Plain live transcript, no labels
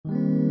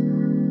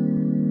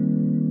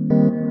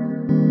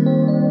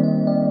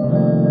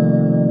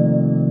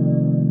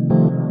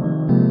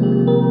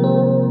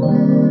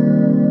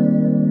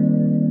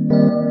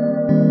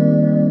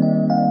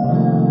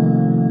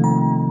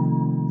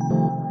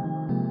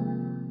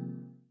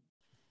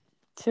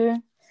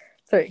Two,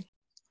 three.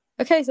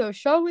 Okay, so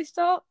shall we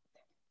start?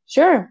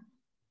 Sure.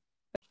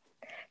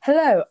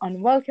 Hello,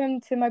 and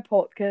welcome to my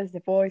podcast,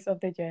 The Voice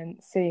of the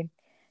Genz.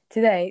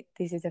 Today,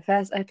 this is the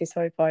first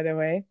episode, by the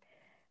way.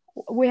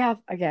 We have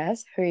a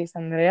guest who is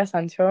Andrea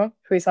Sancho,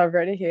 who is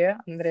already here.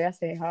 Andrea,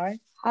 say hi.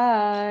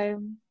 Hi.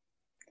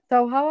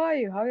 So, how are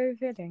you? How are you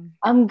feeling?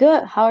 I'm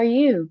good. How are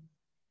you?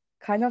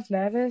 Kind of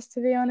nervous,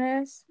 to be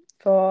honest,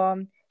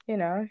 for,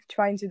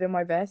 trying to do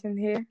my best in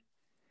here.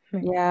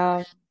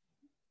 Yeah.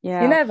 You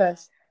Yeah.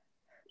 nervous?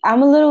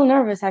 I'm a little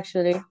nervous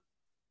actually. I've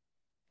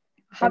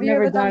Have you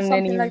never ever done done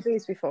something any. like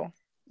this before?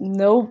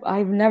 Nope,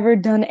 I've never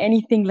done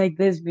anything like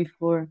this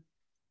before.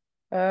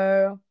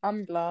 Oh,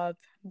 I'm glad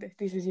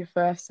this is your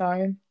first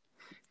time.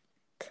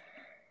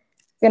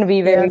 It's gonna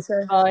be Yeah, very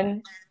so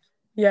fun.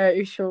 yeah,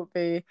 it should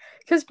be.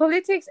 Because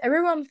politics,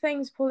 everyone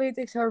thinks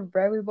politics are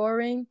very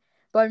boring,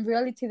 but in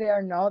reality, they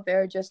are not.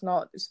 They're just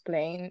not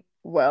explained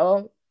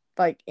well.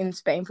 Like in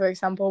Spain, for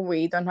example,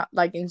 we don't have,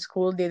 like in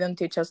school, they don't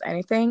teach us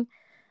anything.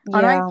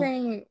 And I Yeah.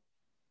 think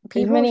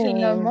There's people should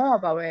know many. more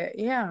about it.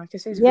 Yeah,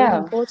 because it's really Yeah.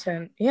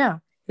 important. Yeah,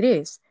 it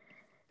is.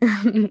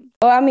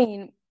 Well, I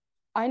mean,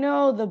 I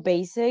know the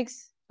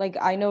basics. Like,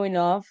 I know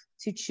enough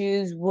to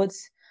choose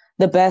what's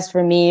the best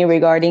for me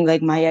regarding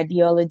like my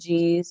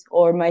ideologies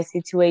or my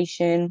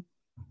situation.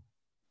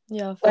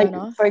 Yeah, fair Like,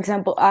 for enough.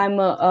 example,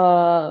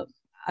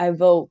 I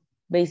vote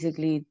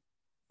basically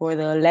for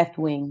the left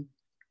wing.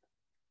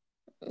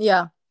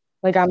 Yeah,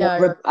 Like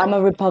yeah, I'm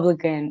a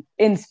Republican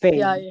in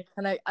yeah, Spain.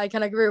 yeah. I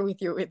can agree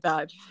with you with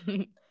that.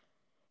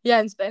 Yeah,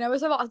 in Spain. I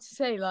was about to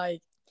say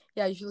like,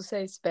 yeah, you should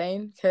say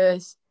Spain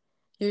because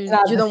It's you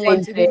not you the don't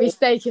want same to be thing.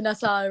 mistaken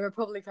as a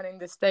Republican in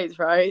the States,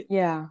 right?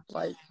 Yeah.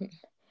 Like,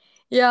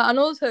 yeah, and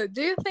also,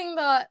 do you think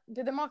that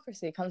the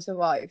democracy can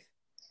survive?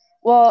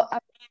 Well,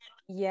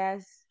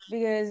 yes,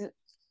 because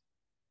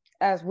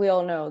as we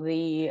all know,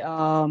 the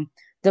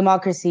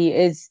democracy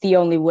is the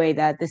only way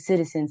that the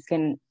citizens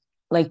can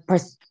like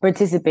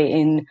participate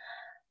in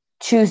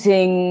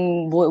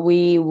choosing what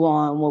we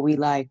want, what we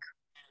like.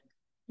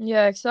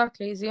 Yeah,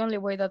 exactly. It's the only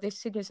way that the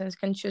citizens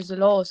can choose the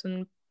laws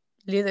and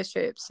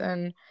leaderships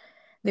and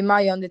the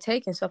my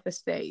undertakings of the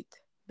state,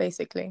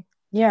 basically.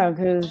 Yeah,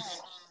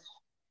 because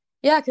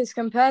Yeah, because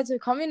compared to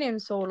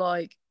communism or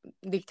like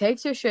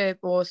dictatorship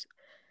or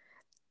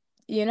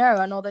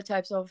another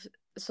types of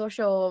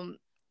social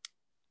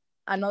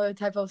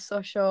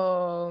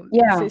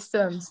yeah,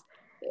 systems.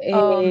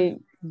 Um,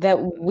 that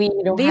we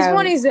don't this have.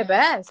 one is the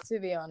best, to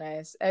be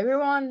honest.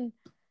 Everyone,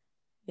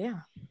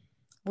 yeah,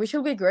 we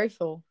should be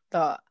grateful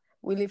that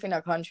we live in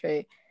a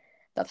country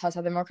that has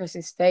a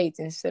democracy state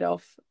instead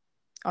of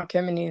a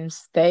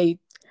communist state,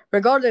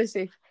 regardless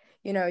if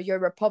you're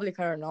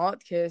Republican or not.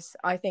 Because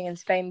I think in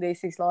Spain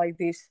this is like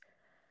this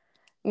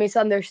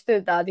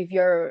misunderstood that if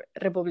you're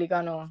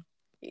Republicano,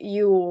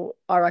 you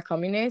are a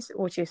communist,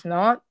 which is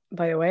not,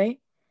 by the way.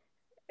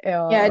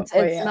 Yeah,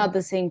 But it's yeah, not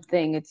the same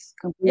thing. It's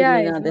yeah,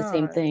 completely it's not the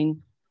same not.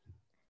 thing.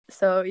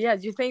 So yeah,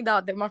 do you think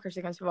that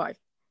democracy can survive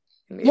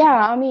in the Yeah,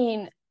 end? I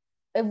mean,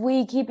 if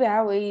we keep it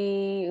how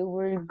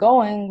we're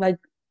going, like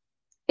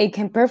it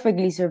can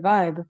perfectly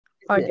survive.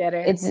 I get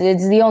it.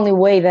 It's the only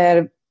way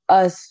that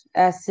us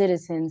as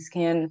citizens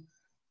can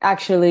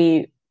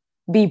actually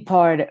be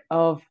part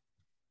of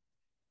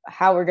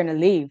how we're gonna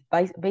live,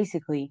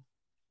 basically.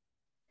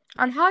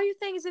 And how you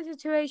think is the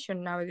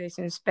situation nowadays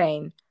in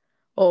Spain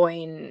or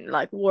in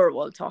like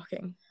world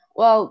talking?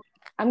 Well,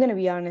 I'm gonna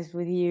be honest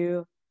with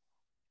you.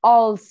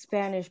 All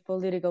Spanish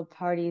political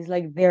parties,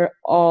 like they're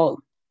all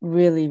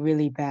really,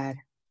 really bad.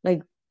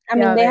 Like, I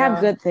mean, Yeah, they they have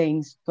are. good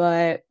things,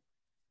 but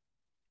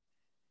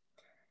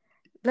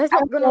Let's I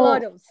not don't gonna lie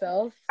know. to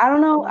ourselves. I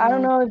don't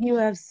Mm, know if you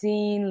have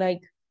seen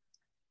like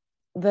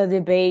the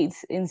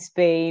debates in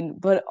Spain,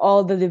 but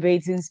all the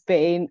debates in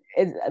Spain,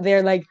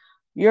 they're like,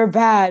 "You're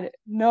bad."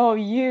 No,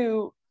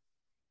 you.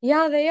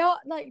 yeah, they are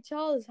like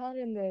Charles,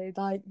 aren't they?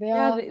 Like they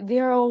Yeah, are. they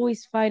are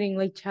always fighting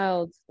like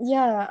childs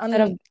Yeah,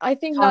 instead and of I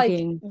think like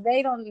talking.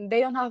 they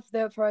don't have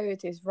their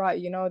priorities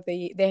right.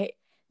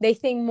 They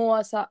think more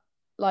as a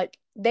like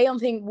they don't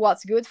think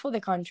what's good for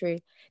the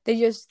country. They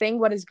just think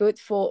what is good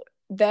for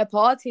their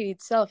party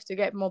itself to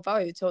get more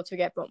votes or to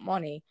get more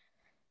money.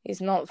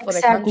 It's not for the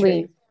Exactly.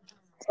 country.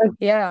 Like,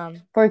 Yeah.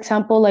 for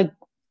example, like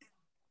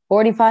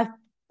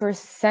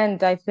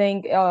 45%, I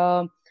think,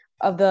 of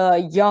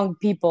the young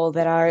people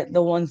that are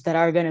the ones that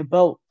are gonna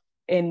vote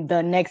in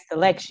the next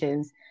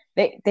elections,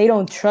 they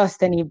don't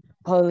trust any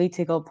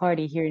political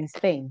party here in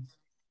Spain.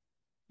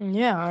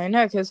 Yeah, I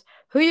know. Because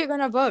who you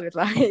gonna vote?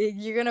 Like,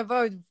 you're gonna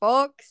vote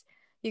Vox?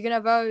 You're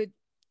gonna vote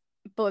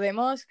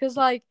Podemos? Because,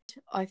 like,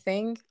 I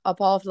think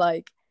apart of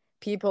like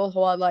people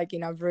who are like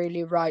in a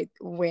really right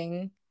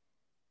wing,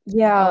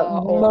 Yeah,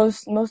 or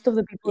most of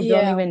the people don't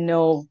yeah, even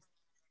know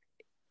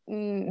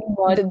don't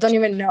much.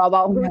 even know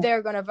about who Yeah,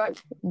 they're gonna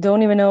vote.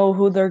 don't even know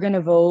who they're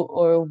gonna vote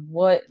or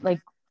what. Like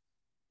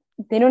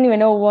they don't even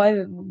know what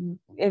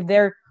if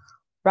they're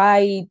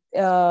right.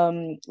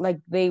 Like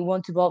they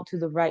want to vote to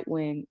the right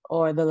wing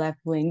or the left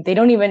wing. They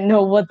don't even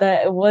know what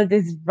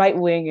is right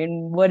wing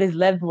and what is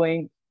left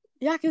wing.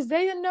 Yeah, because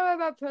they don't know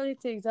about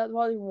politics. That's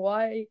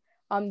why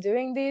I'm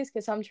doing this,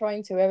 because I'm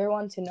trying to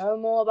everyone to know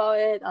more about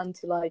it and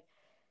to like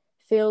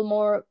feel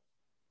more,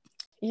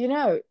 you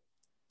know,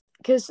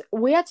 because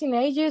we are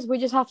teenagers. We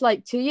just have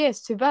like 2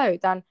 years to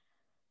vote, and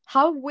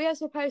how we are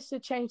supposed to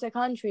change the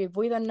country if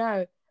we don't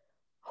know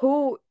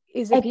who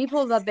is the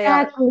people that they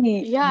are.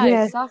 Exactly. Yeah,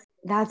 Yes, exactly.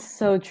 that's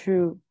so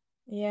true.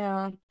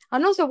 Yeah.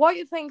 And also, what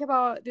you think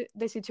about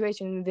the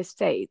situation in the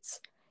States?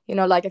 You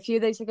know, like a few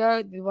days ago,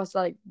 it was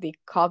like the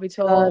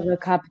Capitol. The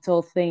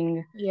capital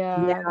thing. Yeah,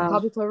 the Yeah.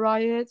 Capitol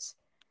riots.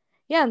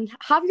 Yeah, and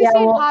have you Yeah,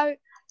 seen well, how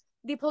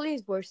the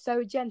police were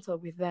so gentle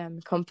with them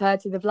compared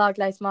to the Black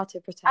Lives Matter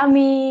I protest?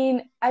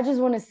 mean, I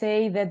just want to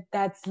say that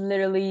that's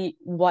literally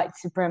white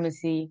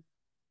supremacy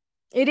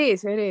It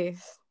is, it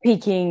is.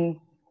 peaking.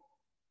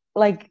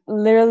 Like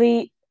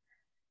literally,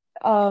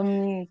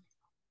 um,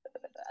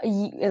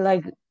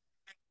 like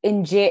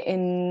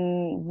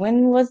in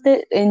when was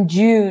it? In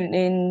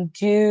June,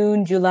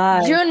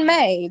 July. June,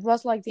 May. It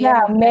was like the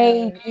Yeah, end of May,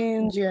 May,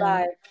 June, June.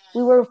 July.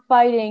 We were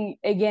fighting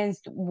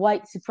against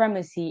white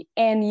supremacy,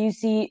 and you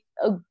see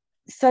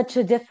such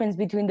a difference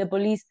between the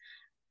police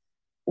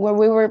where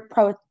we were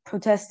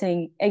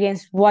protesting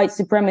against white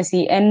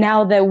supremacy, and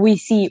now that we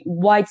see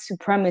white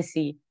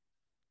supremacy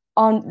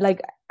on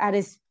like at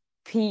its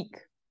peak,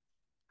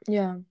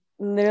 Yeah.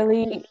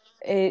 literally,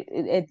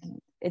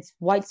 it's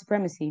white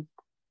supremacy.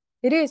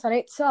 It is, and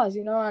it's us,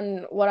 you know.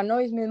 And what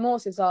annoys me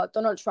most is that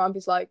Donald Trump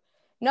is like,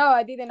 no,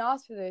 I didn't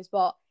ask for this,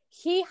 but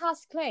he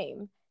has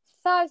claimed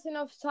thousands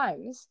of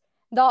times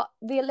that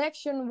the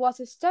election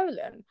was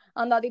stolen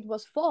and that it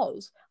was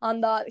false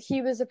and that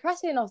he was the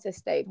president of the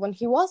state when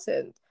he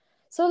wasn't.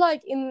 So,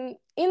 like in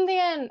the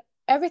end,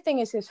 everything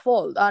is his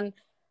fault. And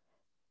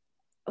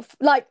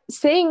like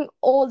seeing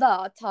all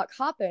that attack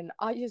happen,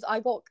 I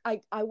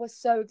was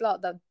so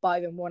glad that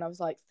Biden won. I was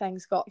like,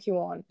 thanks God he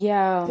won,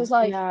 Yeah, because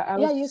like yeah, I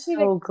yeah, was you see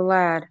the so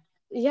glad.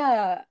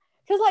 yeah,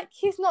 because like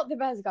he's not the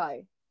best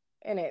guy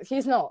in it.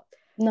 He's not,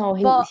 No,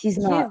 but he's he's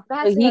not. But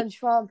better than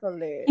Trump at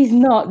he's least.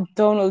 not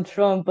Donald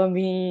Trump. I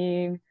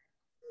mean,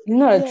 he's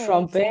not a Yeah,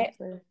 trumpet.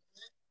 exactly.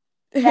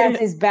 He has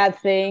his bad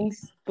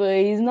things, but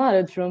he's not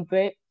a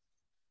trumpet.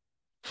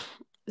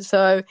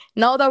 So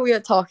now that we are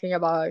talking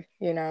about,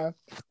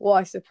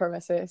 white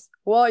supremacists,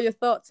 what are your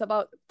thoughts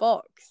about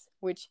Vox?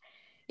 Which,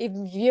 if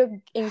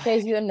you, in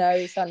case you don't know,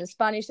 is an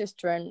Spanish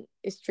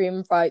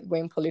extreme right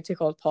wing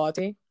political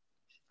party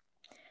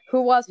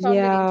who was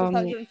founded in Yeah,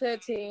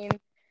 2013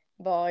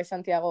 by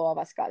Santiago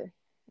Abascal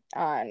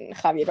and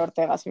Javier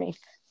Ortega Smith.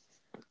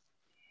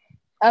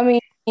 I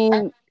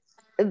mean,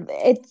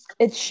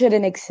 it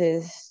shouldn't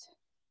exist.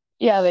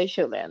 Yeah, they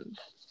shouldn't.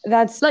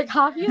 That's Like,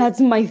 have you that's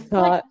my like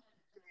thought.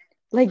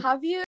 Like,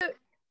 have you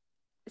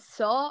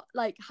saw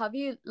like have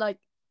you like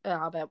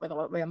a ver,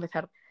 voy a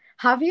empezar.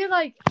 Have you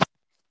like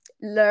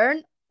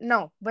learned?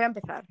 No, voy a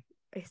empezar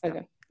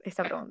okay,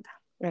 esta pregunta.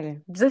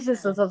 okay.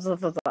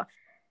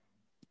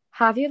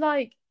 Have you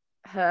like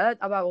heard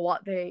about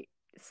what they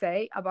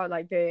say about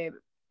like the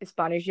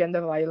Spanish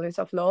gender violence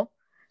of law?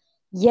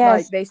 Like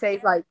Yes, they say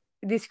it's like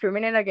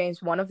discriminate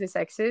against one of the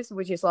sexes,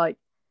 which is like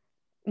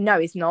no,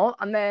 it's not.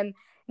 And then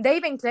they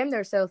even claim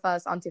themselves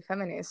as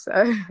anti-feminist. So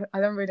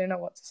I don't really know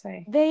what to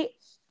say. they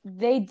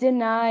they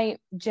deny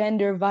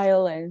gender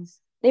violence.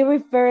 They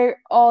refer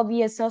all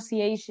the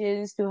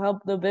associations to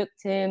help the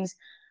victims.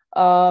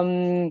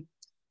 Um,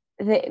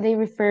 they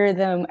refer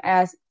them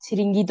as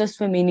chiringuitos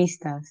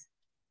feministas.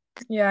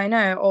 Yeah, I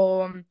know.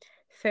 Or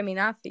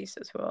feminazis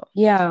as well.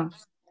 Yeah,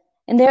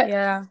 and they're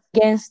Yeah.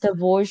 against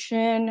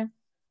abortion.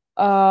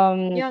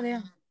 Um, Yeah, they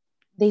are.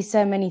 they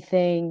said many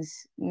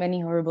things,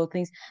 many horrible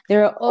things.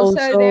 They're Also,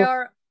 they also,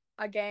 are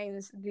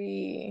against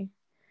the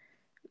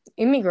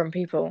immigrant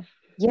people.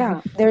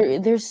 yeah,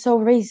 they're so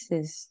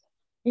racist,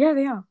 Yeah,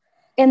 they are.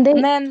 and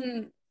And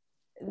then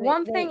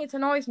one they thing it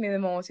annoys me the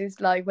most is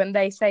like when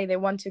they say they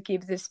want to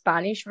keep the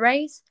Spanish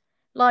race,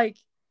 like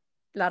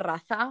la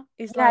raza,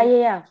 is yeah, like, yeah,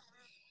 yeah.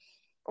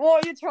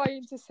 what are you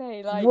trying to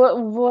say? Like,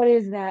 What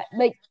is that?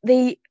 Like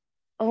they,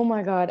 oh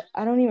my God,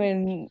 I don't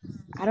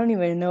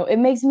even know. It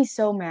makes me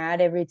so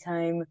mad every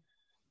time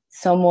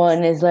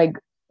someone is like,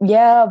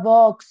 yeah,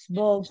 Vox,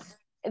 Vox.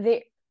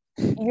 They,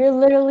 you're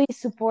literally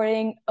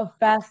supporting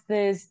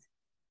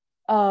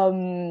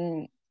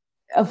um,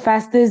 a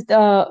fastest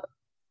party,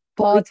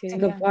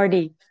 political yeah.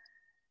 party.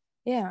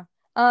 Yeah.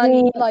 I And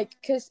mean, like,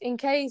 because in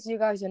case you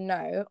guys don't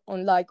know,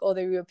 unlike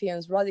other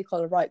Europeans'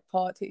 radical right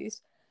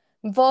parties,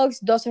 Vox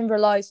doesn't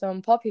rely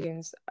on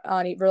populism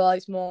and it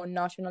relies more on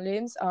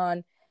nationalism,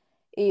 and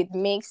it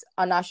makes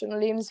a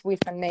nationalism with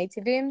a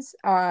nativism,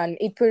 and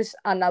it puts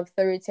an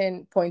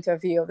authoritarian point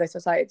of view of the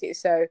society.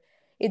 So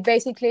it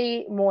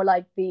basically more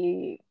like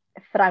the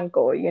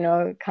Franco,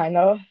 kind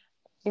of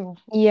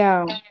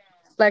yeah,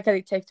 like a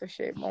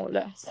dictatorship, more or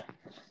less.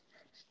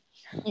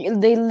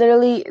 they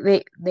literally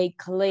they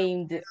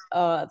claimed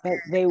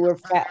that they were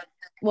fat.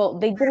 Well,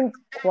 they didn't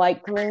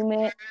quite claim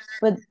it,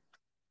 but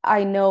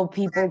I know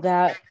people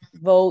that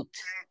vote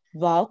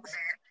Vox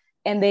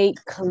and they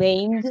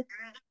claimed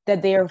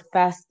that they are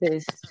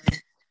fastest.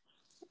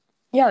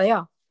 Yeah, they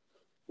are.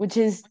 which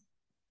is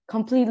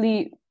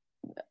completely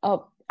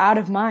out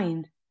of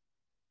mind.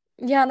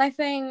 Yeah, and I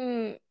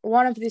think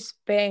one of the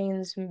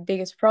Spain's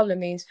biggest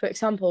problem is, for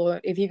example,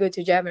 if you go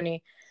to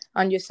Germany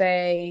and you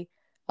say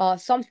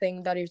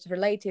something that is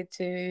related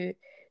to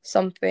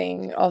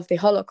something of the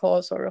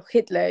Holocaust or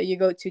Hitler, you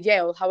go to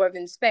jail. However,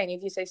 in Spain,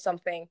 if you say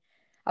something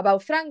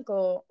about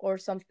Franco or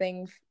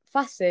something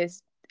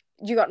fascist,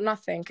 you got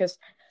nothing because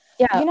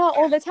Yeah, you know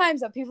all the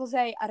times that people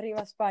say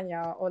 "Arriba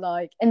España" or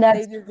like and they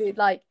that's do the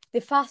like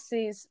the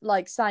fascist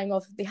like sign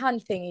of the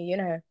hand thingy, you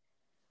know.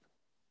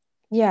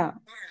 yeah,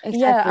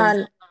 Yeah, exactly.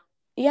 and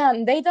yeah,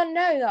 and they don't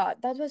know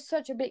that that was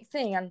such a big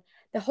thing, and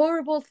the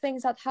horrible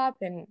things that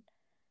happen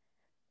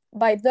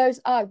by those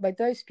act by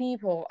those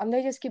people, and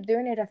they just keep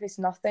doing it if it's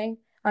nothing,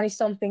 and it's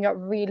something that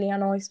really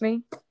annoys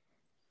me.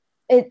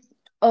 It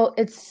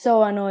it's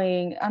so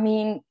annoying. I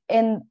mean,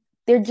 and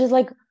they're just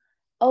like,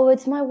 oh,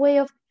 it's my way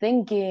of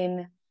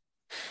thinking.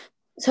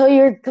 So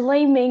you're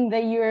claiming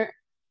that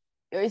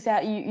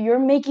you're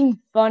making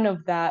fun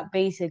of that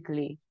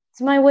basically.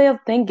 It's my way of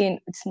thinking.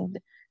 It's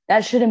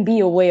that shouldn't be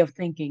a way of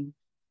thinking.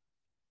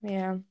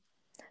 Yeah.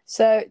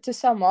 So to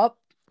sum up,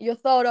 your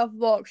thought of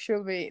what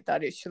should be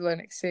that it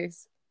shouldn't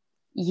exist.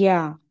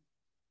 Yeah.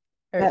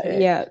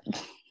 Okay. Yeah.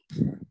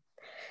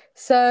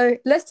 So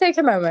let's take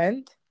a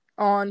moment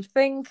and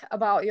think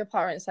about your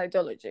parents'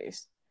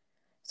 ideologies.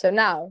 So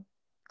now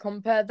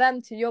compare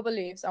them to your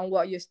beliefs and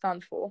what you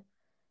stand for.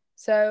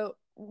 So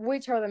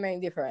which are the main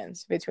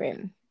difference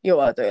between your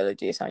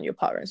ideologies and your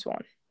parents'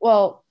 one?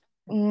 Well,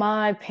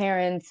 my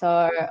parents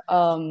are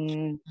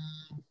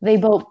they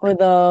vote for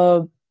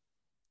the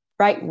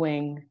right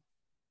wing.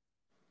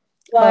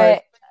 Oh,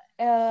 But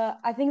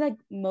I think like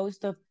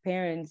most of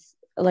parents,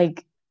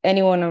 like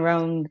anyone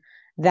around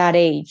that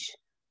age,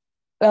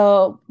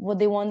 what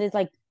they want is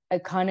like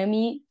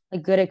economy, a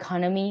good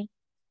economy.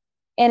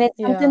 And it's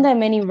something yeah. that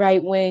many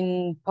right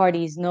wing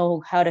parties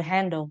know how to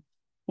handle.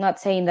 Not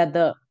saying that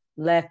the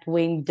left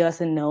wing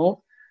doesn't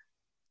know,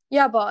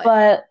 Yeah, but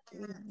but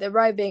the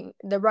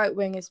right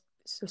wing is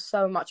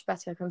so much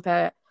better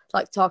compared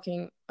like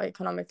talking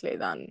economically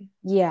than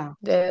yeah.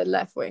 the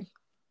left wing.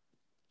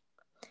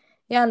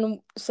 Yeah, and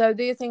so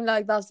do you think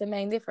like that's the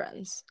main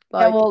difference?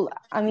 Yeah, Like well,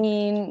 I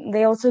mean,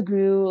 they also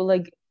grew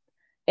like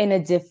in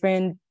a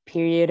different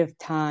period of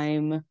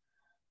time,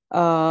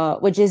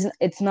 which is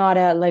it's not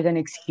a like an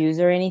excuse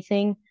or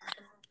anything,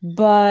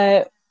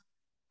 but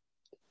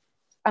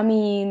I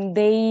mean,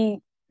 they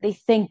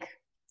think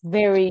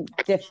very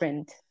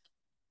different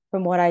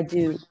from what I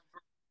do.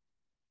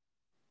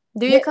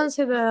 do you They're,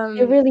 consider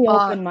they're really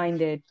but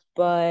open-minded,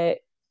 but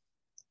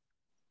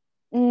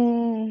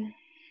mm,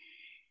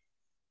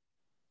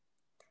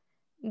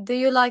 do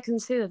you like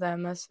consider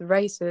them as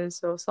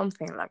racist or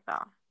something like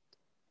that?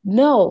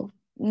 no,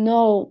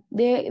 no,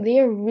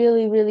 they're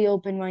really, really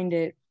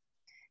open-minded.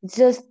 It's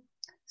just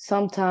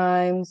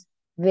sometimes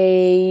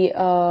they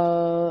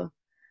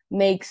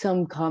make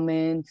some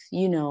comments,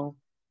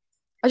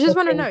 I just the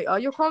want to things. know, are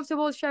you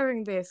comfortable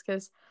sharing this?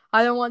 Because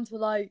I don't want to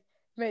like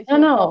make No,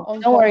 you no,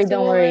 don't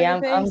uncomfortable or worry.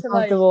 anything. I'm So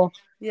like, comfortable.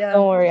 yeah,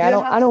 Don't worry. you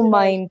don't I have to don't like.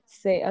 mind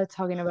say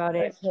talking about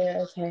it. Okay,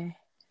 okay.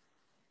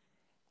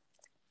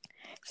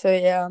 So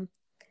yeah.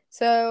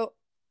 So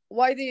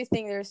why do you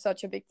think there's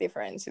such a big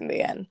difference in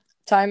the end?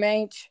 Time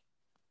age?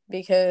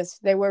 Because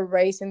they were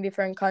raised in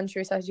different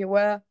countries as you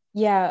were?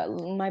 Yeah,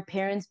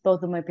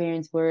 both of my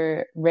parents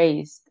were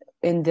raised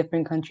in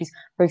different countries.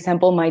 For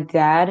example, my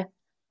dad,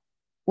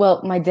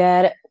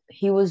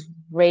 he was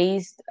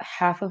raised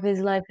half of his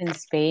life in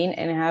Spain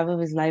and half of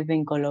his life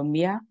in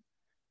Colombia.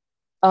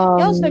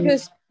 Yeah, also Um,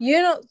 because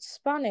you're not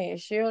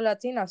Spanish, you're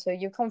Latina, so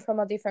you come from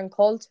a different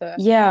culture.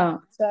 yeah,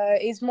 So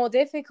it's more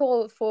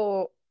difficult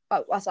for,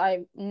 as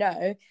I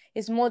know,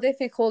 it's more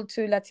difficult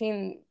to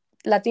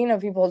Latino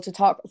people to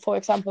talk, for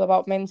example,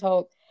 about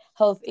mental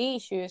health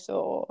issues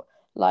or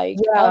like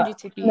yeah.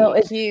 No,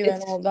 LGBTQ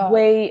and all that.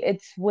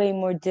 it's way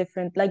more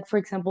different. Like for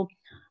example,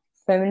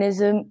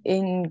 feminism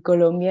in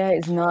Colombia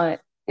is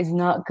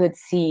not good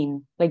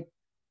seen. Like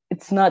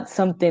it's not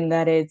something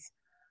that is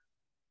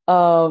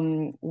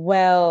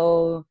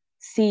well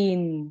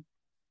seen.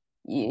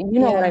 You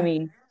know what I Yeah,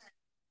 mean?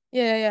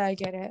 yeah, yeah, I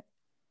get it.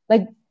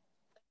 Like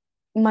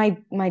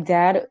my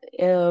dad,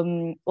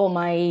 well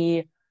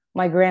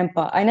my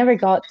grandpa, I never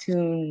got to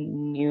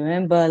knew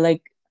him, but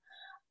like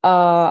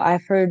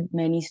I've heard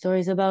many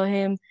stories about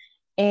him,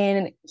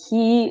 and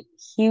he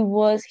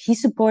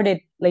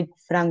supported like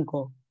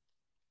Franco.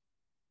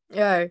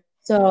 Yeah.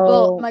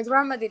 Well, So my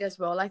grandma did as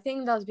well. I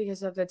think that's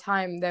because of the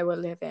time they were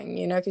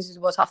living, because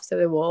it was after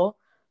the war.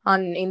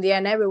 And in the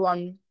end,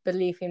 everyone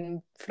believed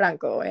in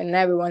Franco and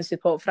everyone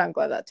supported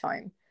Franco at that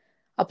time,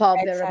 apart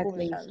of the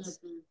exactly, Republicans.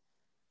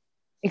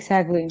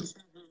 exactly.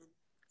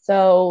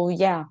 So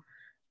yeah,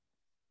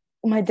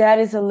 my dad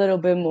is a little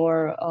bit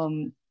more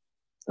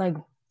like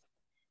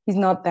he's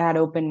not that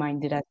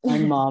open-minded as my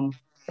mom,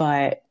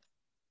 but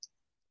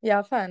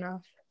Yeah, fair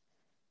enough.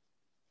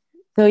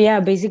 so yeah,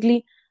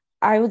 basically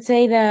I would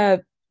say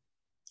that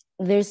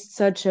there's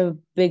such a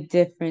big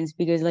difference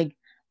because like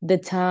the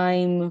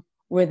time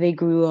where they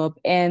grew up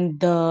and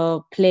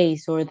the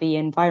place or the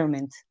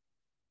environment.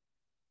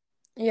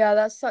 Yeah,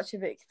 that's such a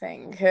big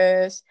thing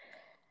because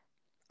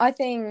I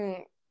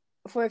think,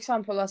 for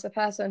example, as a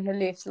person who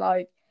lives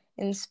like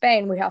in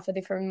Spain, we have a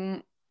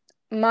different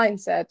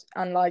mindset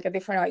and like a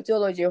different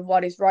ideology of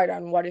what is right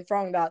and what is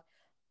wrong. That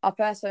a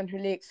person who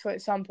lives, for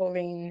example,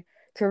 in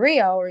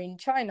Korea or in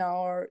China,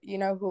 or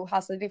who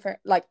has a different,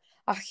 like,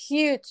 a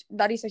huge,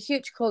 that is a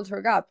huge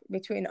culture gap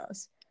between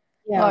us.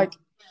 Yeah, Like,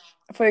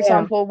 for yeah,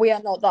 example, we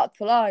are not that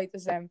polite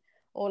as them,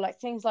 or like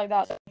things like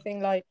that. I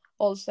think like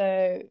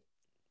also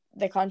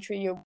the country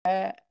you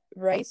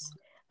race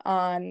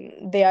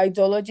and the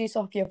ideologies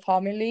of your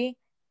family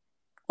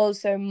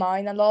also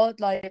mine a lot.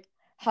 Like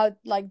how,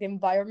 like, the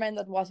environment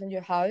that was in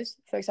your house,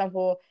 for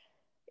example,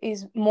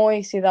 is more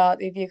easy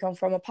that if you come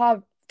from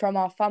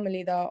a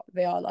family that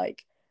they are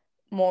like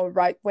more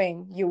right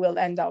wing, you will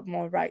end up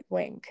more right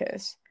wing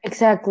because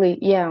exactly.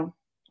 Yeah.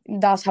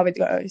 that's how it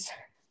goes.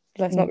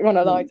 Let's not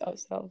gonna lie to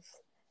ourselves.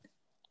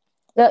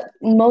 The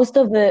most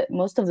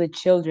of the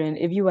children,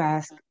 if you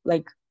ask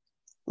like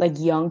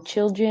young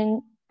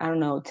children, I don't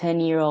know,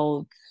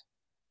 10-year-olds,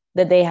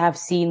 that they have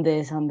seen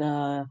this on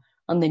the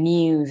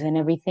news and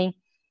everything.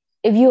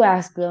 If you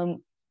ask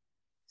them,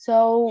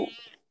 so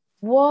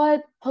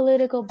what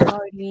political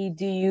party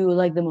do you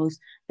like the most?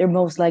 They're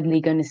most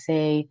likely gonna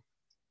say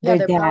Yeah,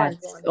 their their parents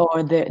dads one.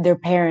 or their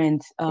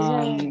parents,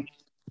 Yeah.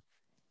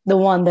 the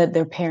one that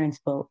their parents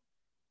vote.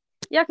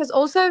 Yeah, because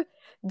also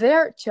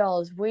they're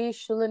childs. We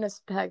shouldn't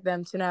expect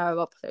them to know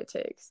about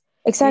politics.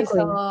 It's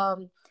Exactly.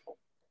 um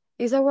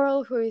it's a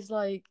world who is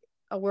like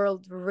a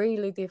world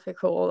really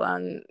difficult,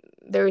 and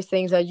there is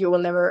things that you will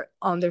never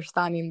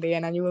understand in the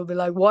end, and you will be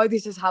like, why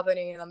this is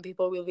happening, and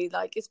people will be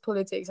like, it's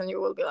politics, and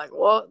you will be like,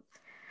 what?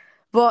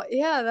 But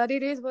yeah, that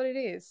it is what it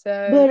is.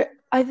 So But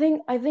I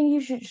think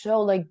you should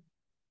show like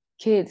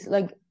kids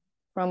like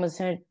from a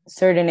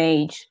certain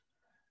age.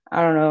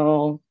 I don't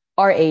know,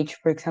 our age,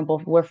 for example,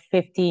 if we're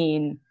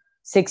 15,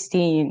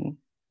 16.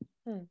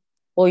 hmm,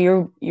 Well,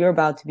 you're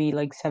about to be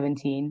like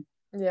 17.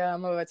 yeah,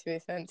 I'm about to be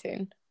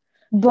 17.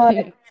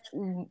 But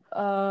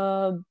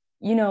uh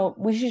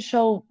we should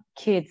show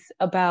kids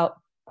about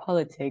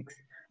politics,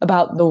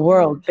 about the Yeah.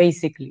 world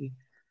basically.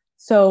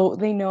 So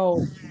they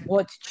know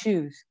what to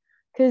choose.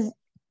 Cuz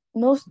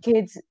most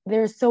kids,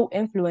 they're so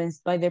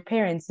influenced by their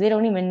parents. They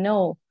don't even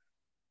know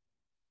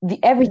the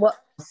everything. What?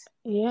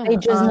 They Yeah.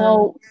 just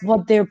know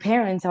what their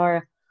parents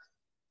are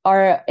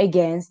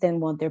against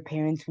and what their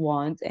parents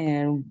want.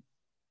 And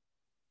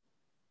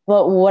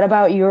but what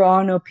about your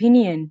own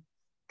opinion?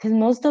 Because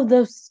most of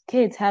those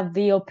kids have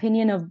the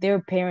opinion of their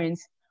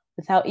parents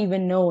without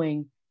even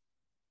knowing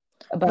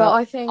But about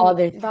I think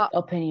other that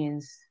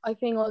opinions. I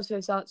think also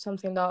is that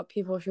something that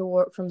people should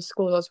work from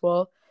school as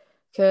well.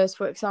 Because,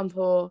 for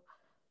example,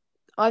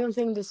 I don't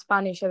think the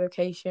Spanish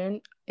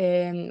education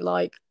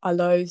like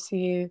allows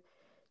you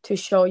to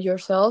show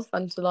yourself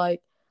and to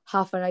like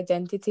have an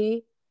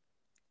identity,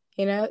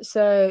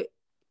 So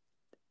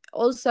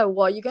also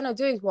what you're gonna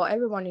do is what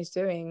everyone is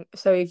doing.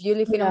 So if you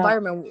live in an Yeah,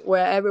 environment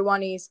where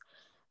everyone is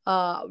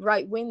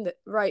right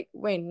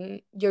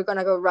wing, you're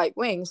gonna go right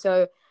wing.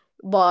 So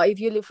but if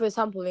you live, for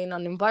example, in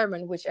an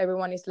environment which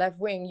everyone is left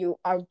wing, you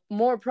are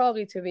more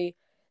probably to be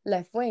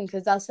left wing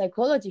because that's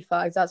psychology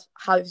facts, that's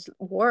how it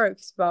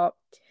works. But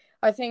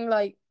I think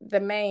like the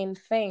main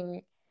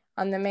thing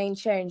and the main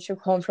change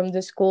should come from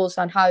the schools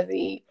and how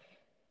the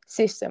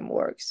system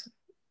works.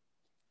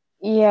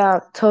 yeah,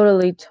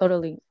 totally,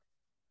 totally.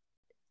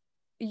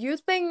 You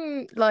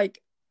think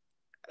like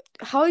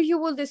how you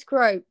will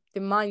describe the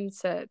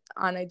mindset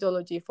and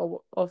ideology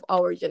of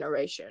our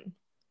generation?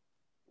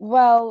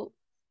 Well,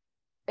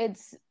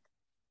 it's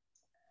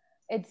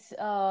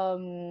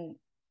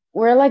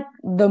we're like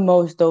the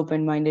most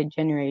open-minded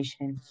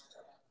generation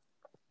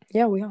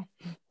Yeah, we are.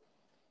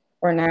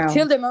 for now,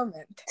 Till the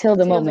moment. till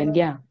the Till the moment. moment.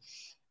 Yeah.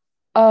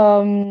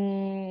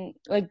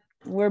 Like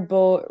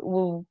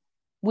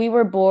we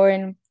were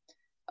born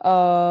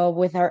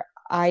with our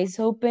eyes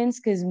open,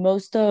 because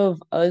most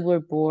of us were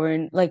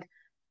born, like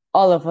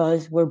all of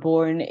us were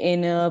born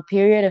in a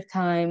period of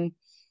time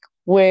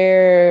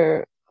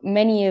where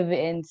many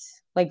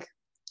events like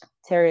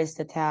terrorist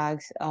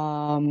attacks,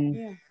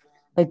 Yeah.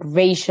 like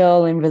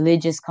racial and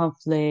religious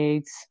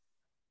conflicts,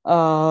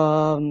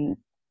 um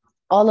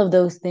all of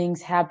those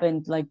things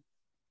happened like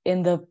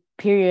in the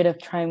period of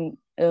time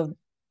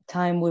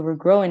we were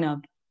growing up.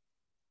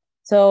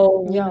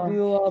 So we Yeah.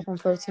 grew up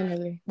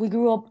Unfortunately. we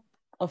grew up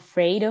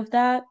afraid of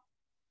that,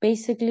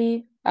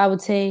 basically, I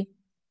would say.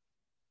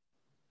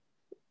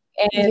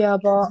 And Yeah,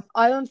 but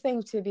I don't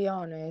think, to be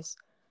honest,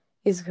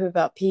 it's good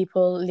that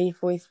people live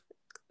with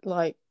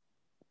like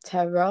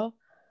terror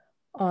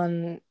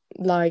on,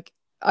 like,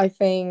 I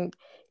think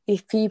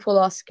if people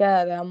are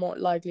scared, they are more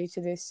likely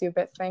to do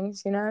stupid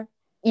things.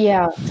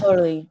 yeah,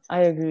 totally,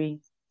 I agree.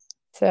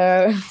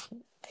 So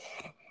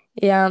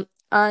yeah,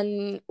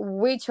 and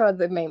which are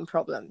the main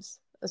problems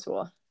as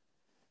well?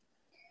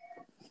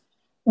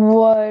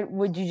 What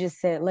would you just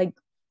say? Like,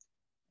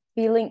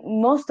 feeling,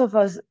 most of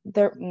us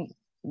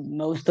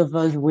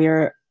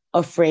we're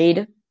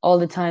afraid all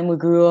the time. We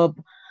grew up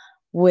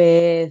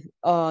with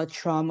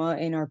trauma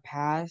in our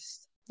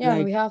past. Yeah,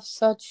 and we have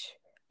such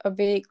a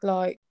big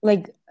We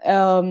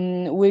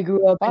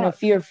grew up in a part.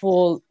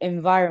 fearful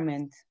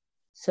environment.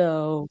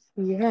 So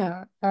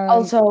Yeah, and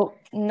also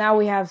now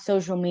we have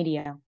social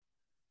media,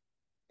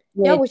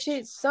 yeah, which which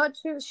is such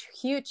a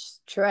huge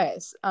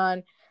stress,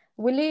 and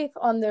we live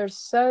under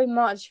so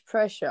much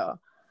pressure,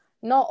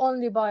 not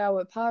only by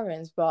our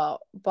parents but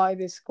by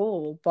the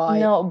school, by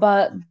no,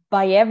 but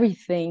by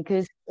everything,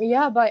 because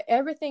yeah, by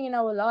everything in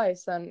our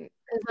lives. And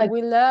like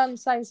we learn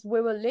since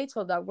we were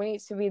little that we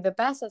need to be the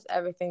best at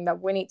everything, that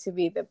we need to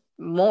be the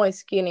more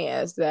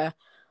skinniest, the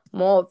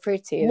more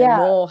pretty, the yeah,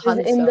 more because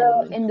in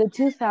handsome. the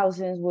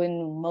 2000s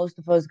when most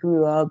of us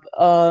grew up,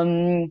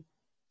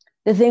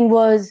 the thing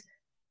was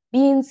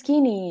being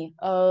skinny.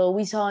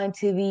 We saw on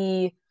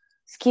TV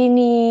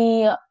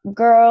skinny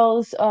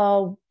girls,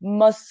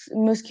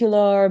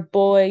 muscular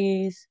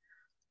boys,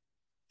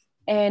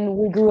 and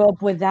we grew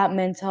up with that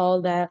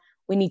mental that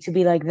we need to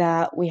be like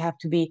that. We have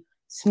to be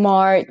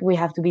smart. We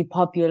have to be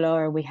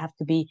popular. We have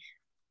to be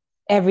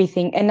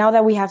everything. And now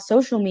that we have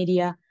social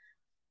media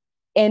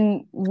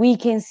and we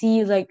can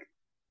see like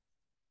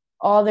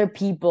other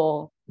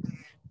people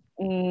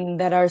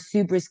that are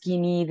super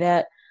skinny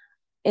that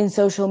in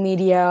social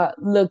media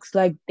looks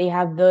like they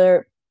have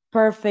their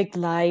perfect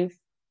life,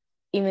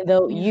 even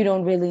though you Yeah,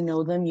 don't really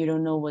know them, you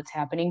don't know what's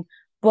happening.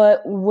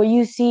 But what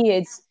you see,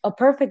 it's a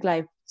perfect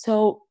life.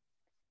 So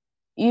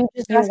you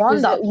just you ask want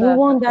yourself, that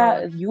perfect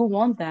life. you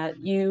want that.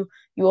 You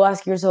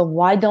ask yourself,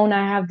 why don't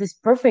I have this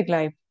perfect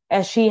life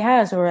as she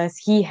has or as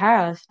he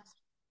has?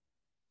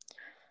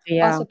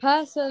 As Yeah. a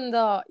person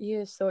that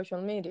use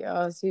social media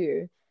as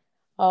you,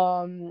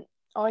 um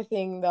I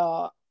think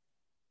that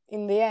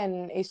in the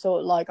end it's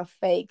sort of like a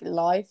fake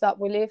life that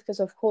we live, because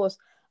of course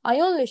I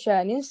only share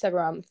on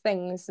Instagram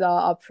things that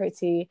are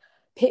pretty,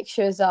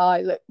 pictures that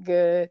I look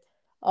good,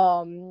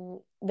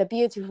 the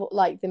beautiful,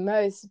 like the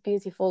most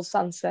beautiful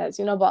sunsets,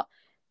 but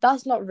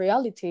that's not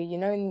reality.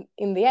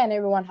 In the end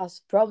everyone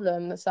has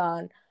problems,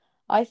 and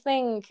I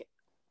think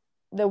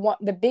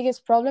the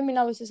biggest problem in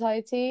our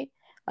society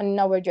and in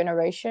our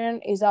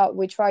generation is that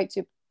we try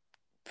to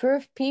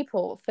prove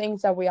people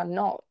things that we are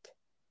not.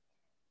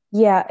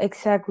 Yeah,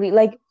 exactly.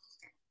 Like,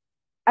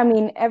 I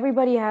mean,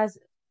 everybody has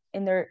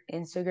in their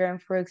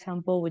Instagram, for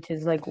example, which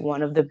is like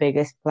one of the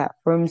biggest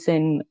platforms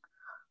in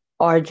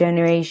our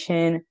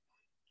generation.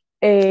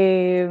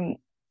 Um,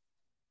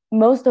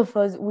 Most of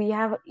us, we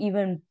have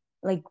even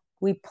like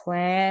we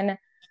plan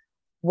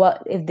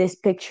what if this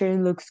picture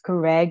looks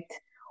correct.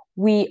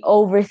 We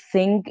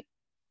overthink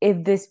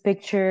if this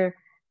picture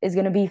is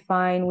gonna be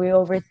fine. We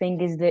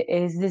overthink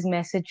is this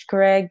message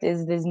correct?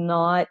 Is this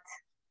not?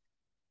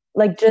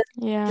 Like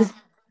Yeah. just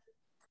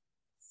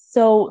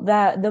so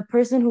that the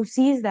person who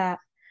sees that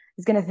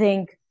is gonna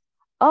think,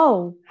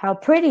 oh, how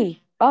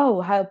pretty.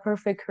 Oh, how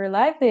perfect her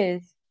life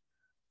is.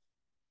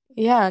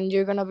 Yeah, and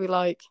you're gonna be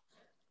like,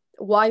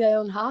 why I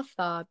don't have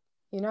that,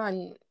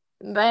 and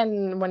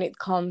then when it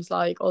comes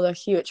like all the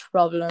huge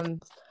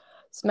problems,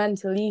 it's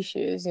mental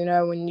issues,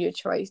 when you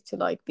try to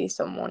like be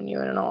someone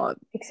you're not.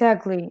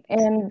 Exactly.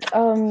 And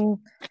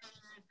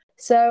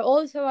So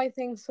also I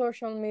think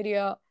social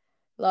media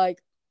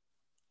like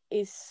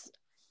is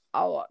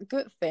our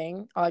good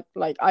thing.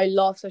 I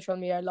love social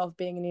media. I love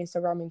being in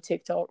Instagram and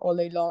TikTok all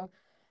day long,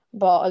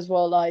 but as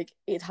well like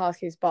it has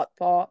his bad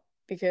part,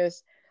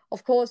 because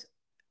of course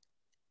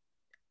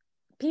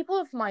people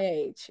of my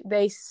age,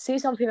 they see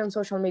something on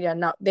social media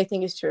now, they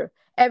think it's true.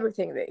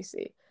 Everything they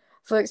see.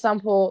 For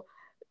example,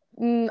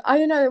 I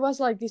don't know. There was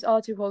like this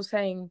article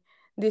saying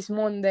this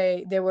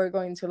Monday they were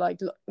going to like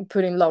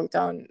put in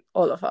lockdown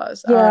all of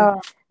us, and yeah,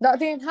 that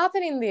didn't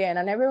happen in the end.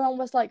 And everyone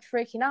was like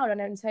freaking out and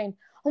then saying,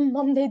 "On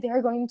Monday they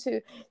are going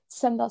to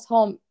send us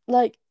home."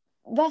 Like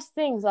that's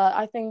things that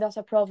I think that's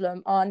a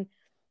problem. And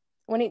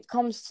when it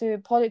comes to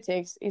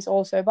politics, it's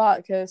also bad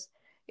because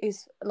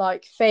it's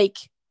like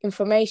fake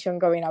information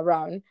going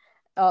around.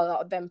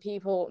 Then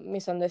people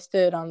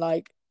misunderstood and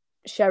like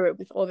share it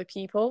with other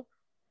people,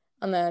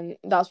 and then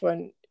that's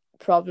when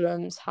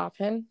problems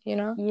happen.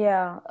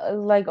 yeah,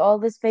 like all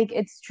this fake.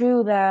 It's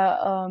true that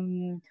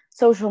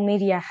social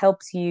media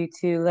helps you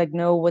to like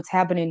know what's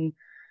happening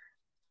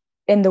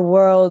in the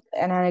world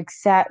at an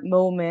exact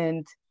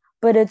moment,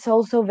 but it's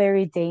also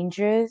very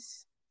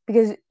dangerous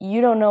because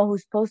you don't know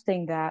who's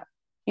posting that.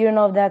 You don't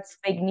know if that's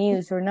fake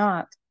news or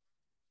not.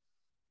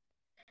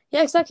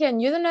 Yeah, exactly.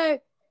 And you don't know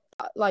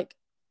like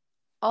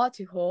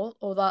article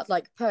or that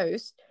like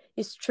post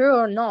is true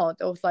or not,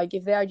 or like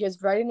if they are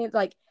just writing it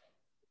like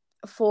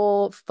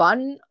for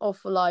fun or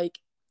for like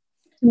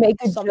To make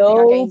a something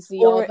joke, against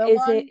the or other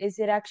one. is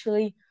it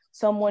actually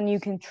someone you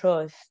can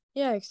trust?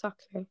 Yeah,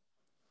 exactly.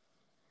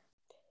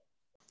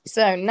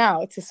 So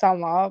now to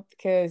sum up,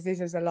 because this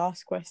is the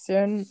last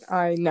question,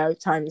 I know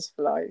time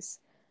flies.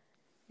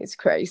 It's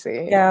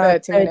crazy. Yeah,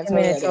 30 30 minutes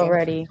minutes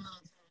already. already.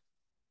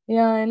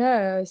 Yeah, I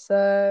know.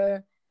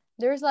 So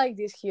there's like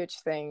this huge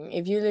thing.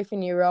 If you live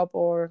in Europe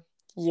or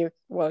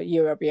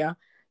Europe, yeah,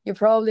 you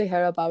probably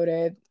heard about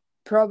it.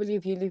 probably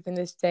if you live in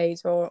the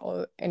States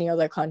or any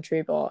other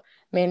country, but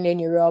mainly in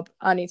Europe,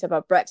 and it's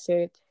about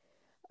Brexit.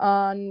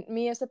 And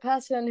me as a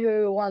person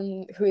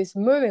who is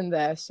moving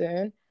there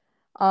soon,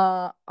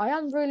 I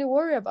am really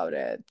worried about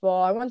it.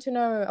 But I want to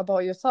know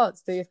about your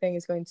thoughts. Do you think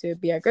it's going to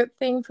be a good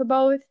thing for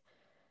both,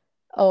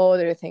 or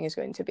do you think it's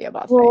going to be a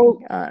bad thing?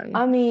 Well, And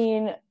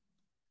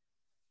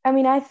I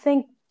mean, I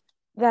think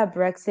that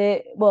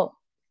Brexit, well,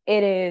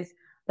 it is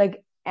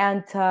like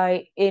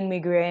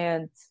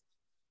anti-immigrant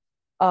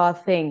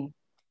thing.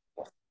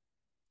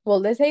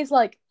 well, they say it's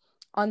like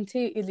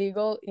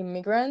anti-illegal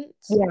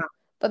immigrants, Yeah.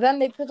 but then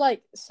they put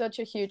like such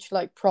a huge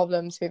like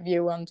problems if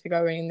you want to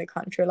go in the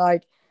country.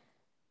 Like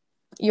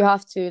you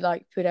have to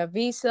like put a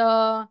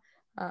visa.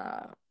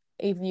 Uh,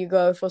 if you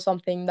go for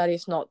something that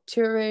is not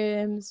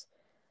tourism,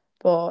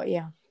 but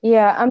yeah.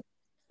 Yeah,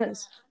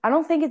 I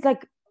don't think it's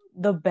like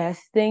the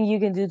best thing you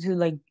can do to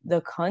like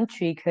the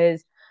country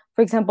because,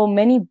 for example,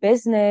 many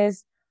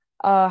business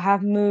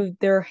have moved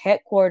their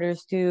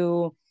headquarters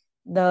to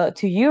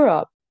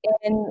Europe,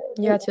 and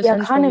Yeah, to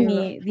Central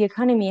Europe. the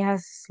economy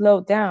has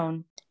slowed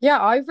down. Yeah,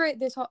 I read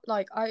this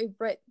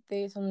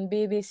on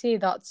BBC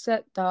that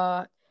said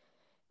that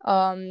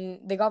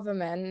the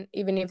government,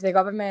 even if the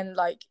government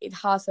like it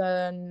has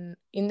an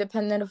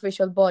independent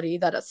official body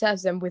that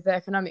assesses them with the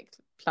economic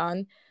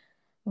plan,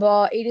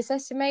 but it is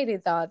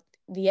estimated that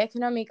the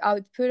economic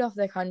output of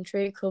the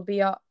country could be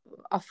a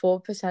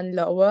 4%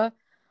 lower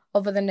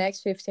over the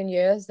next 15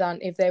 years than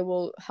if they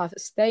will have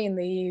stay in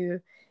the EU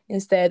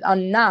instead.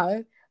 And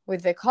now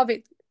with the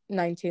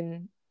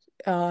COVID-19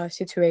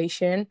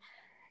 situation,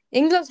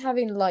 England's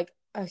having like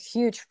a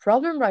huge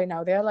problem right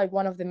now. They're like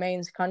one of the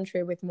main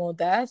country with more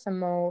deaths and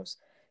most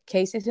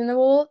cases in the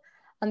world,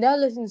 and they're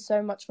losing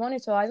so much money.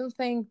 So I don't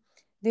think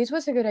this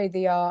was a good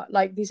idea.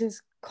 Like this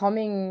is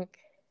coming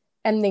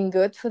ending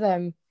good for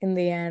them in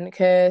the end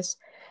because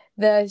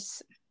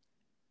there's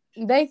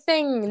they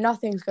think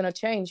nothing's gonna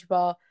change,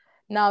 but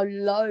now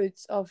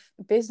loads of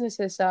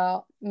businesses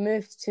are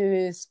moved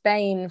to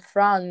Spain,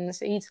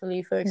 France,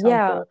 Italy, for Yeah,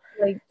 example.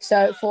 like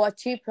So for a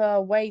cheaper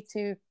way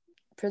to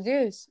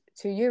produce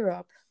to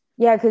Europe.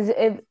 yeah, because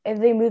if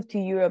they move to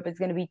Europe, it's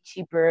gonna be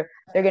cheaper.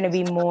 They're gonna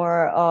be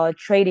more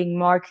trading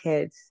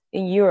markets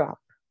in Europe.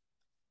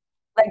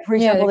 Like for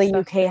Yeah, example, the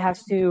UK exactly.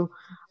 has to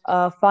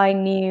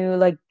find new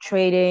like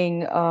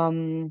trading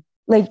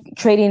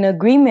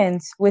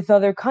agreements with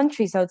other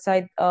countries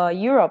outside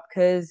Europe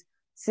because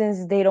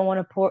since they don't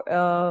want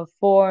to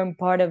form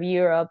part of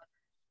Europe,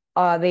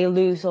 they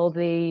lose all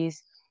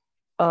these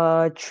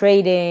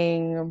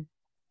trading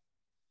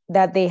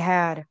that they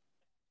had.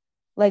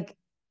 Like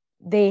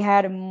they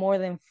had more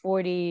than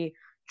 40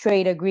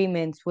 trade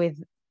agreements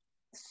with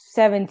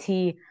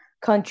 70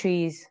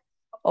 countries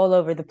all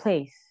over the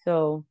place.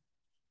 So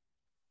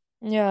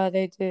Yeah,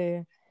 they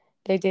do.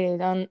 They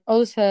did. And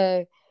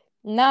also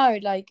now,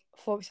 like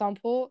for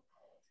example,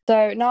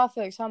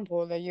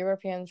 the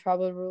European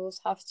travel rules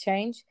have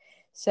changed.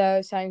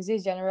 So since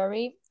this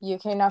January,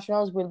 UK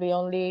nationals will be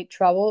only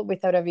travel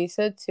without a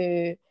visa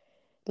to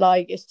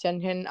like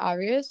Schengen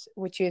areas,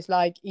 which is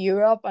like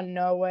Europe and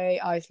Norway,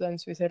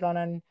 Iceland, Switzerland,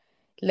 and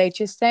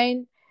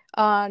Liechtenstein.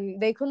 And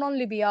they can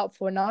only be out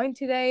for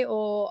 90 days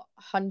or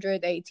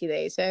 180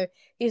 days. So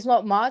it's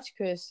not much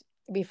because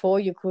before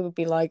you could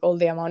be like all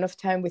the amount of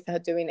time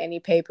without doing any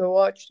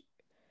paperwork,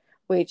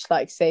 which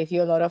like save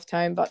you a lot of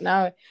time. But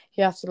now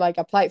you have to like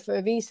apply for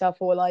a visa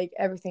for like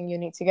everything you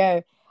need to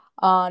go.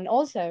 And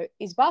also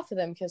it's bad for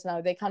them because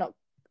now they cannot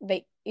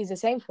they it's the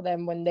same for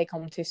them when they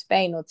come to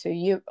Spain or to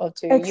Europe,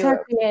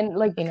 exactly, and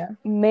like you know.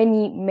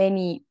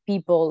 many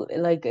people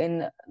like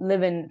in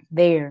living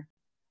there,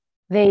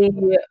 they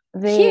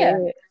they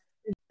Here.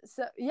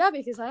 So yeah,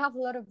 because I have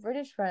a lot of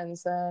British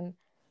friends and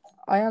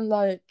I am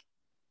like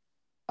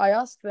I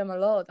ask them a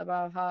lot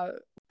about how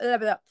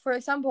for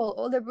example,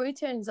 all the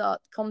Britons that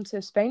come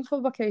to Spain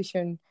for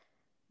vacation,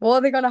 what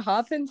are they gonna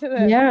happen to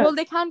them? yeah. Well,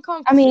 they can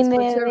come I because mean,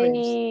 it's for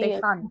tourists. They they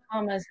can.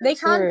 come They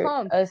can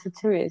come. as a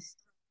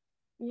tourist.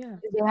 Yeah.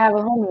 They have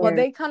a home What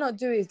here. they cannot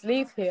do is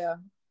live here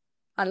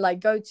and like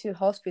go to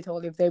hospital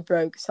if they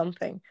broke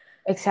something.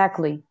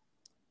 Exactly.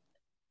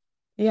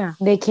 Yeah.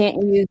 They So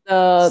can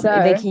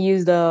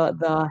use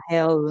the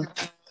health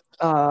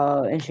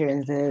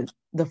insurance,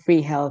 the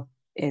free health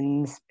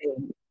in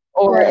Spain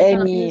or yeah, they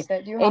cannot use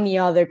it. You have any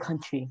other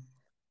country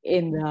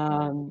in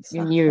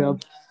exactly.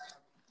 Europe.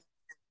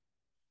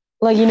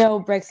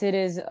 Brexit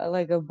is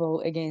like a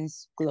vote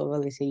against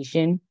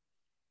globalization.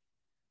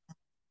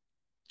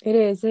 It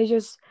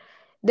is.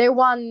 They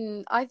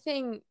won. I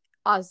think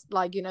as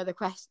like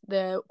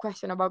the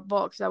question about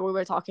Vox that we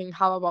were talking.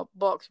 How about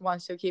Vox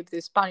wants to keep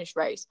the Spanish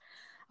race?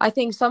 I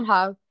think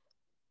somehow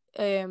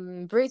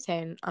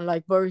Britain and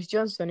like Boris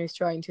Johnson is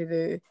trying to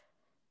do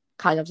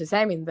kind of the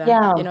same in them.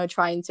 Yeah,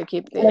 Trying to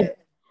keep like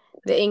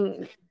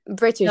the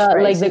British like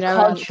race. the And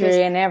culture because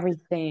and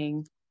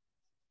everything.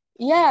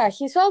 yeah,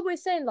 he's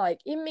always saying like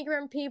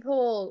immigrant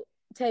people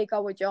take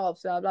our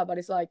jobs, blah blah. But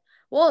it's like,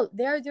 well,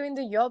 they're doing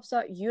the jobs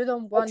that you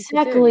don't want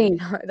to do, Exactly.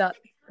 that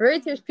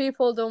British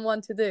people don't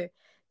want to do.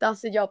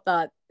 That's the job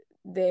that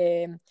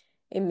the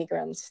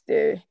immigrants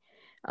do.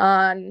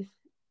 And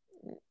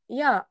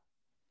yeah,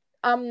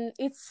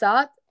 it's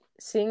sad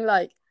seeing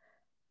like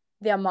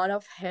the amount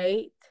of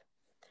hate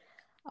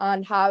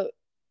and how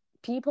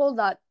people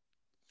that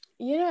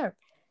you know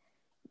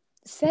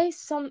say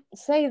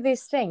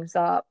these things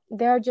that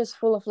they're just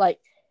full of like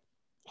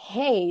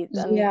hate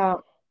and Yeah,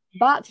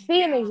 bad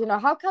feelings.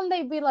 How can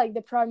they be like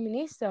the prime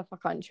minister of a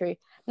country?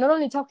 Not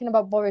only talking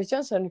about Boris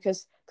Johnson,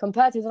 because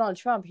compared to Donald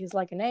Trump, he's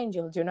like an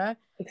angel.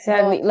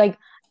 exactly. But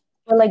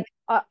Like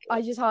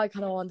I just I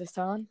kind of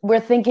understand. we're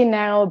thinking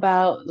now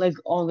about like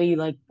only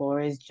like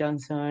Boris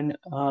Johnson,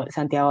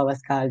 Santiago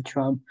Abascal,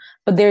 Trump,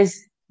 but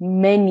there's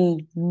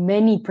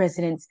many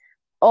presidents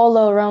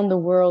all around the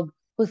world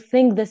who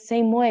think the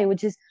same way,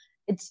 which is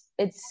it's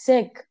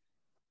sick.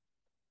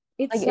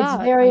 It's Like it's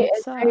sad, and it's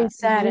it's very sad. It's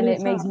sad, and really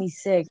it makes sad. me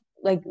sick.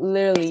 Like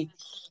literally,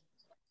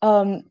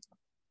 um,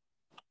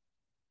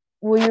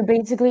 well, you're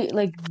basically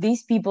like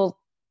these people.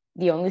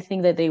 The only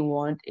thing that they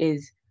want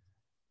is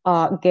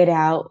get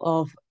out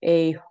of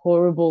a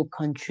horrible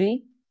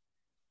country.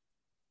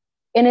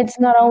 And it's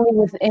not only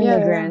with Yeah, yeah,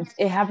 immigrants,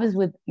 it happens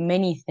with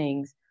many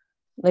things.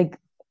 Like,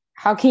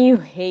 how can you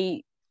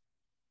hate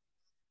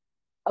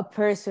a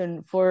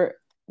person for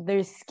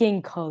their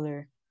skin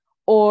color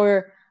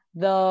or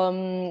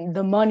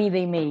the money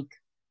they make?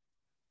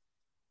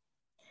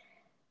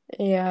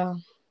 yeah,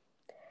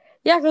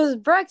 yeah. Because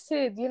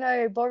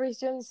Brexit, Boris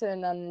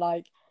Johnson and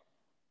like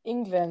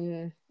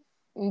England,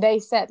 they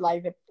said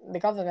like the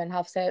government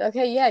have said,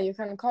 okay, yeah, you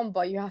can come,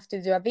 but you have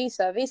to do a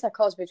visa. A visa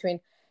costs between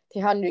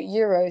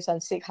 €300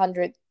 and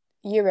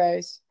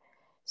 €600,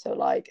 so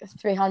like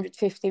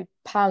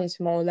 £350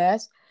 more or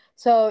less.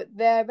 So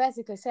they're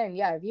basically saying,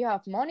 yeah, if you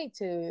have money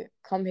to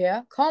come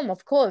here, come,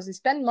 of course,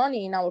 spend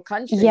money in our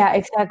country, Yeah,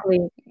 exactly.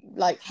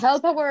 like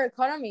help our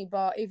economy.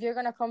 But if you're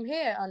gonna come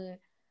here and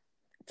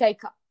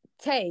take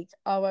take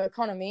our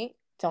economy,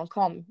 don't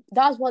come.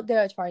 That's what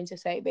they're trying to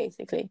say,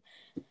 basically.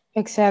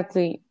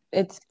 Exactly.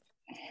 It's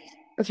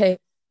Okay,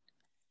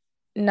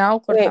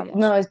 now wait,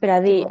 no, cortamos.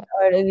 espera, Tipo,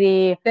 a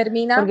ver, ¿por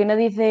termina. qué no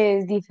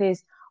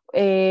dices,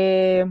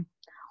 eh,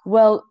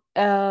 well,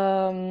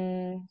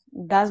 o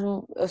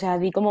sea,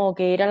 di como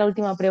que era la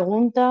última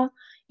pregunta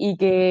y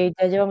que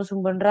ya llevamos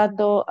un buen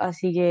rato,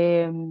 así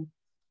que,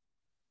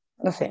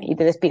 no sé, Okay. y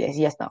te despides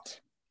y ya está.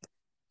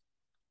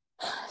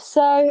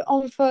 So,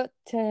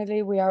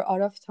 unfortunately, we are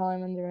out of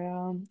time,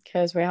 Andrea,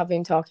 because we have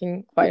been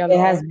talking quite a It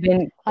has lot.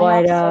 been I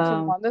quite have such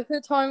a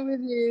wonderful time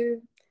with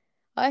you.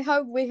 I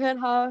hope we can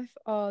have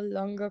a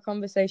longer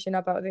conversation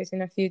about this in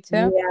the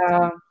future.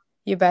 yeah,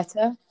 You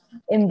better.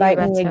 You invite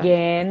me better.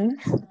 again,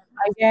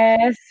 I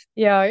guess.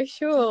 Yeah, I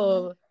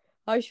should.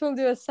 I should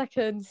do a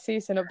second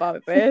season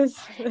about this.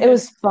 It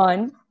was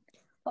fun.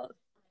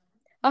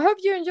 I hope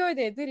you enjoyed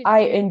it, didn't I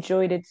you?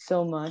 enjoyed it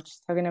so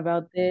much talking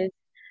about this.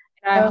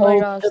 And I Oh my hope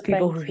gosh, the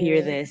people who thank hear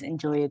you. this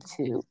enjoyed it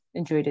too.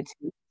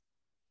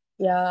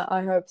 Yeah,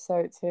 I hope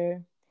so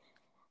too.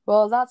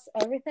 Well, that's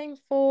everything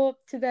for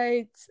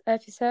today's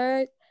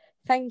episode.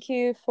 Thank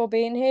you for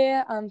being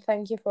here, and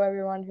thank you for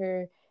everyone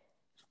who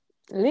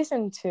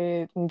listened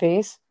to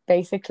this,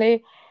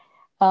 basically.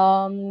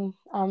 I'm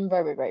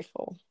very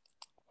grateful.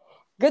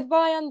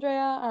 Goodbye,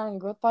 Andrea,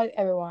 and goodbye,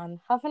 everyone.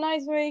 Have a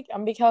nice week,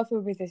 and be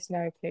careful with the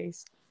snow,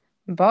 please.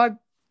 Bye.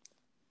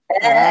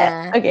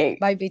 Okay.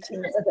 Bye,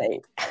 bitches.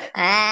 Okay.